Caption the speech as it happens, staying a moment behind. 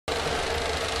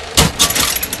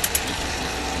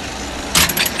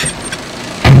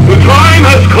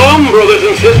come, brothers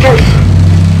and sisters?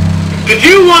 Did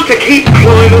you want to keep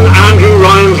climbing Andrew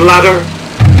Ryan's ladder?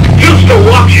 Just to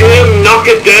watch him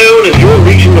knock it down as you're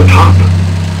reaching the top?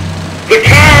 The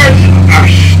cards are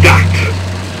stacked.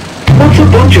 What's a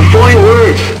bunch of fine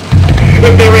words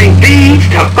if there ain't deeds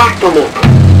to back them up?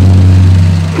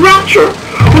 Rapture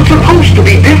was supposed to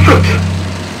be different.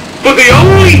 But the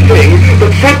only thing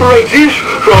that separates it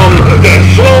from the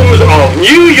slums of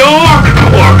New York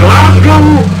or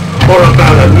Glasgow or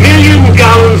about 1 million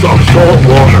gallons of salt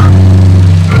water.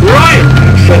 Ryan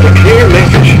sent a clear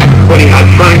message when he had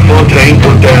Frank Fontaine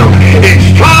put down.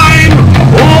 It's time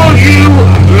all you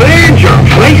learned your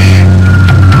place.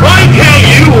 I tell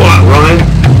you what, Ryan.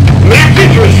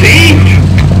 Message received.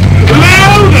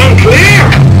 Loud and clear.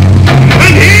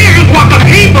 And here's what the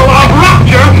people of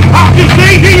Rapture have to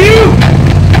say to you.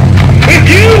 If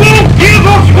you won't give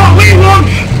us what we want,